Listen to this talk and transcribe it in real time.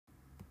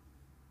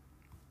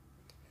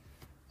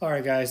All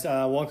right, guys,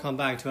 welcome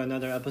back to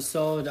another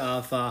episode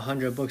of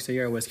 100 Books a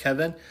Year with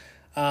Kevin.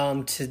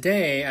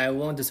 Today, I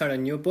want to start a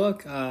new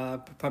book,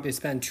 probably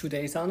spend 2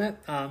 days on it.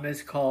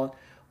 It's called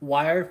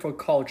Wired for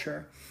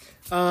Culture.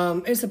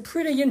 It's a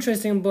pretty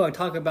interesting book,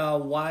 talk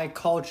about why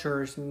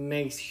cultures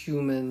makes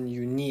human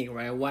unique,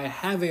 right? Why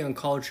having a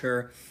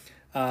culture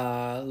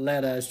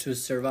led us to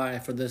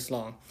survive for this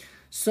long.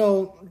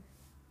 So,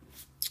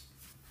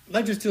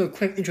 let's just do a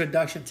quick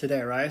introduction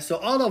today, right? So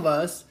all of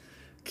us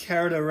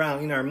carried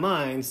around in our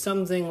minds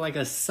something like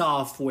a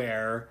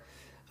software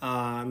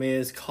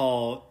is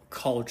called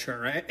culture,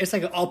 right? It's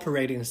like an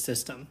operating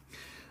system.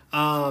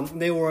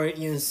 They were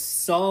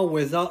installed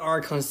without our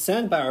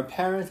consent by our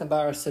parents and by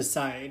our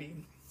society.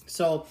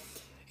 So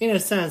in a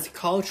sense,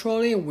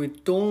 culturally, we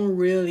don't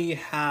really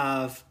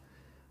have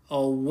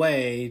a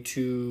way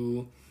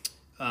to,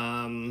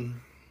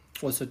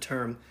 what's the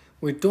term?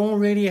 We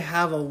don't really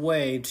have a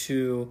way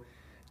to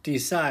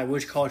decide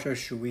which culture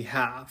should we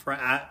have,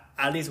 right?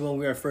 At least when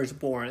we are first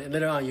born.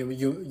 Later on,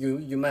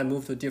 you might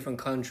move to different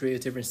countries,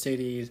 different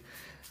cities,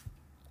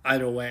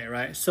 either way,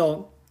 right?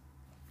 So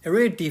it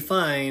really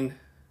defines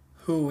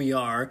who we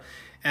are,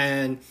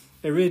 and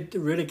it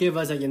really gives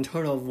us an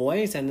internal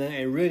voice, and then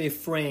it really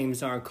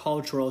frames our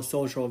cultural,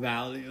 social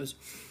values.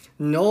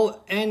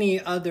 No any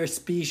other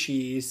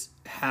species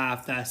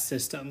have that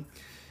system.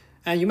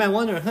 And you might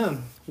wonder,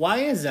 why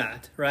is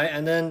that, right?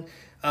 And then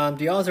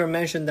the author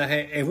mentioned that,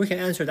 hey, if we can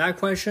answer that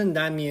question,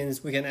 that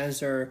means we can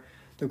answer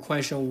the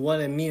question what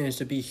it means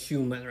to be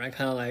human, right?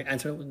 Kind of like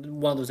answer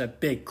one of those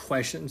big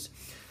questions.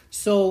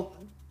 So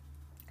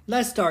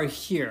let's start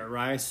here,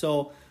 right?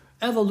 So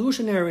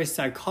evolutionary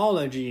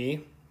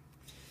biology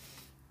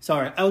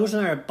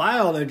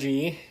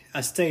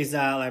states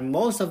that like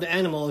most of the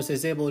animals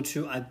is able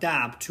to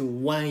adapt to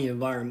one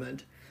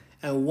environment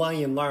and one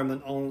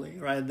environment only,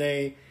 right?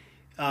 They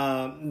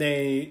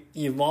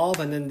evolve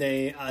and then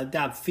they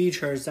adapt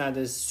features that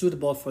is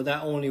suitable for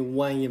that only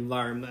one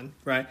environment,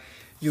 right?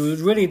 You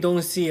really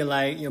don't see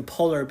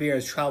polar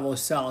bears travel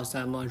south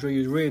that much, or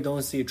you really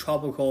don't see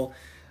tropical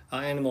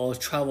animals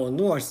travel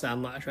north that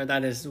much, right?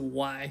 That is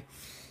why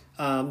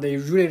they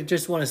really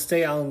just want to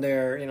stay on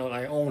their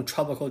own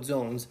tropical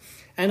zones.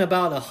 And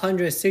about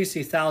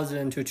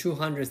 160,000 to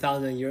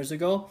 200,000 years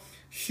ago,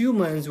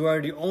 humans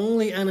were the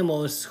only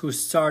animals who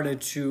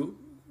started to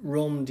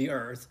roam the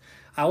earth.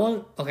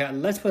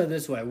 Let's put it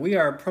this way. We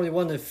are probably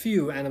one of the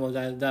few animals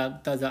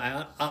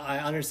that I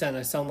understand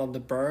that some of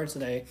the birds,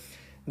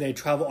 they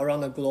travel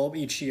around the globe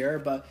each year,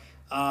 but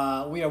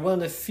we are one of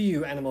the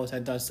few animals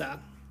that does that,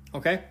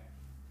 okay?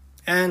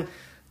 And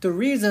the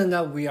reason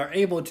that we are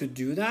able to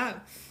do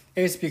that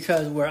is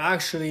because we're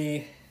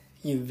actually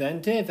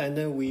inventive, and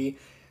then we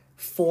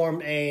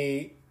form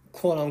a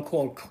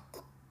quote-unquote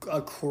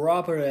a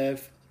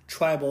cooperative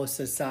tribal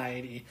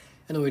society,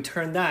 and we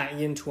turn that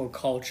into a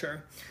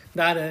culture.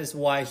 That is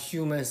why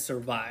humans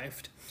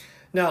survived.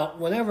 Now,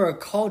 whenever a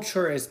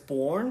culture is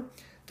born,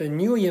 the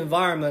new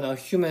environment of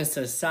human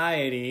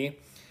society,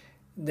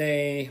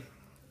 they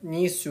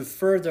needs to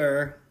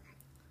further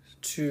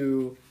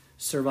to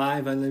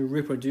survive and then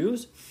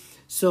reproduce.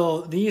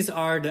 So these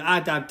are the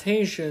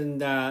adaptations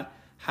that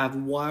have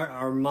wired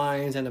our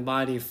minds and the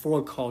body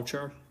for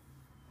culture.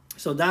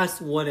 So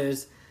that's what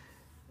is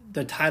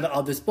the title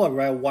of this book,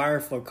 right?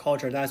 Wired for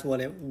Culture. That's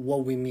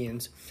what we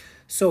means.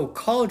 So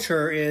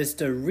culture is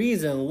the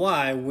reason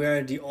why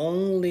we're the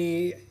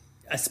only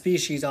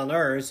species on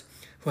Earth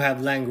who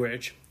have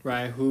language,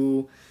 right?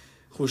 Who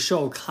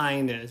show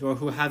kindness, or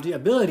who have the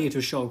ability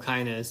to show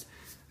kindness,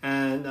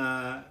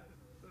 and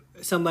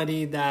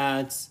somebody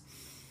that's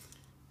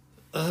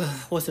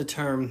what's the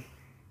term?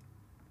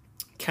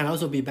 Can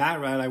also be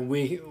bad, right? Like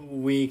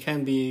we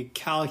can be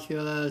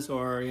calculus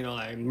or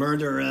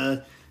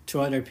murderous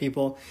to other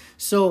people.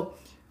 So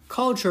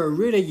culture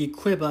really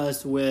equip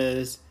us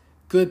with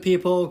good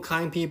people,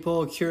 kind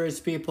people, curious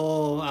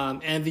people,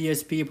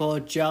 envious people,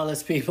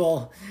 jealous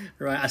people,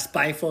 right?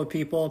 Spiteful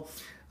people.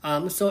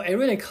 So it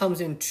really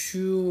comes in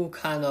two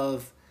kind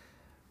of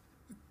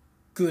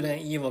good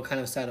and evil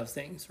kind of side of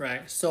things,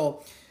 right?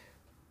 So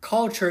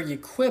culture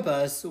equip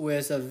us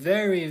with a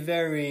very,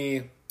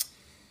 very,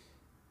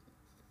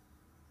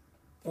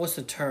 what's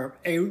the term?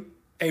 It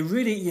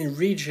really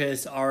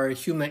enriches our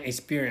human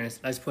experience,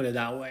 let's put it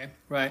that way,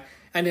 right?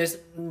 And it's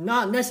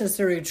not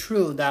necessarily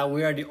true that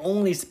we are the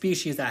only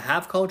species that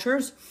have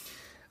cultures,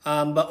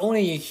 but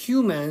only in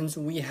humans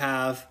we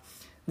have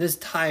this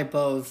type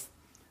of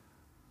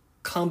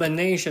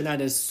combination that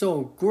is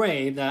so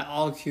great that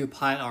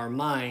occupy our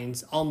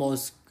minds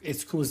almost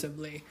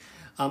exclusively.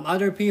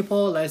 Other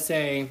people, let's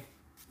say,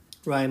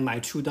 right, my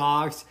two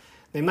dogs,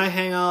 they might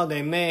hang out,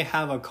 they may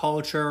have a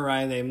culture,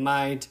 right? They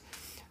might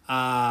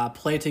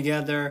play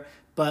together,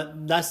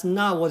 but that's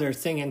not what they're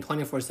thinking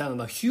 24/7.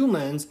 But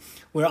humans,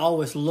 we're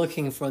always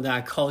looking for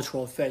that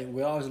cultural fit.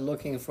 We're always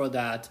looking for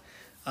that,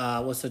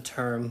 what's the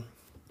term?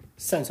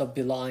 Sense of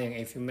belonging,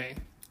 if you may,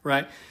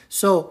 right?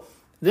 So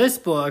this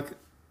book,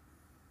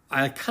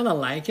 I kind of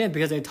like it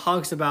because it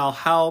talks about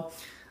how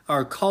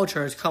our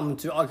cultures come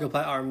to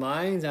occupy our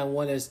minds and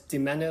what is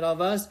demanded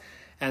of us.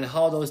 and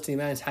how those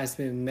demands has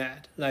been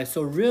met. Like,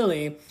 so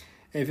really,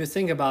 if you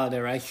think about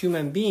it, right,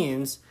 human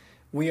beings,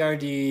 we are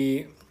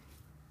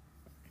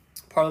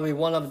probably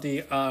one of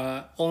the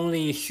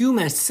only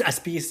human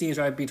species,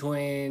 right,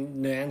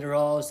 between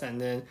Neanderthals and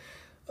then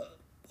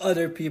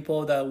other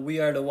people, that we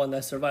are the one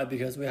that survived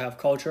because we have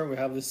culture, we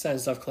have the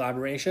sense of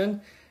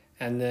collaboration,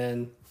 and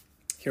then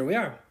here we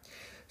are.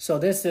 So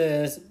this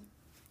is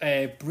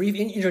a brief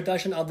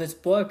introduction of this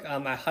book.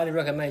 I highly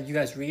recommend you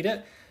guys read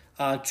it.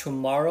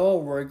 Tomorrow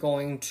we're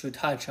going to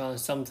touch on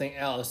something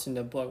else in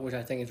the book, which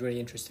I think is really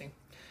interesting.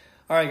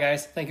 All right,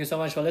 guys, thank you so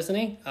much for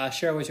listening.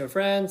 Share with your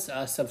friends,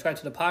 subscribe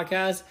to the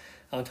podcast.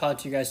 I'll talk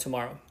to you guys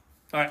tomorrow.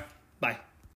 All right, bye.